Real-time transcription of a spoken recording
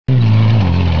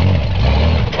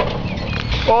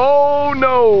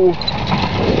no!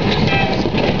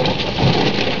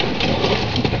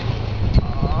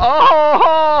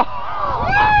 Oh!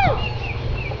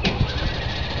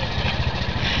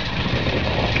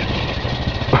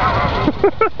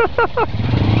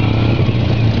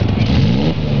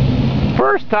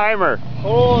 First timer.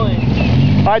 Holy.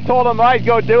 I told him I'd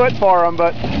go do it for him,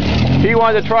 but he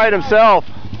wanted to try it himself.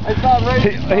 I thought right.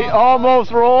 He almost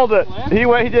rolled it. He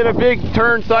did a big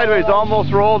turn sideways,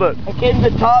 almost rolled it. I came to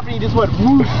the top and he just went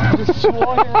whoosh, just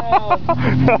swung around.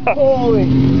 Holy.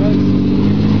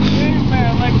 Man,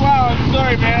 I'm like, wow, I'm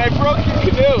sorry, man. I broke your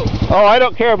canoe. Oh, I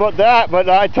don't care about that, but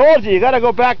I told you got to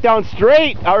go back down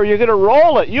straight or you're going to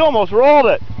roll it. You almost rolled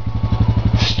it.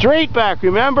 Straight back,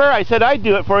 remember? I said I'd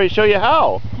do it for you, show you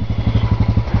how.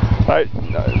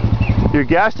 Your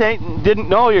gas tank didn't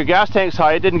know your gas tank's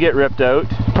high, it didn't get ripped out.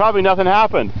 Probably nothing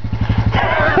happened.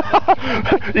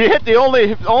 You hit the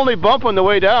only bump on the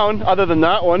way down, other than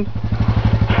that one.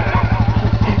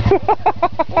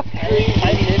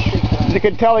 You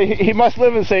can tell he must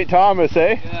live in St. Thomas,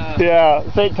 eh? Yeah.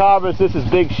 Yeah, St. Thomas, this is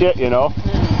big shit, you know.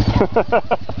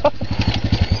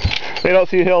 They don't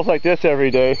see hills like this every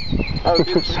day. I was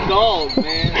getting stalled,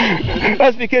 man.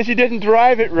 That's because you didn't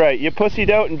drive it right. You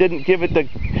pussied out and didn't give it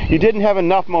you didn't have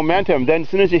enough momentum. Then as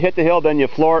soon as you hit the hill, then you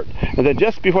floor it, and then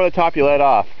just before the top you let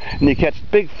off, and you catch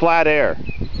big flat air.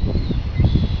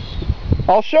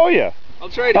 I'll show you. I'll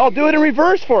try to. I'll do it in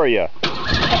reverse for you.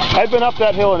 I've been up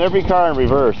that hill in every car in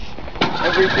reverse.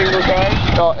 Every single car?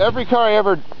 Oh, every car I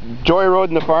ever joyrode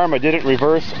in the farm, I did it in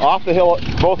reverse, off the hill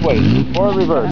both ways, or reverse.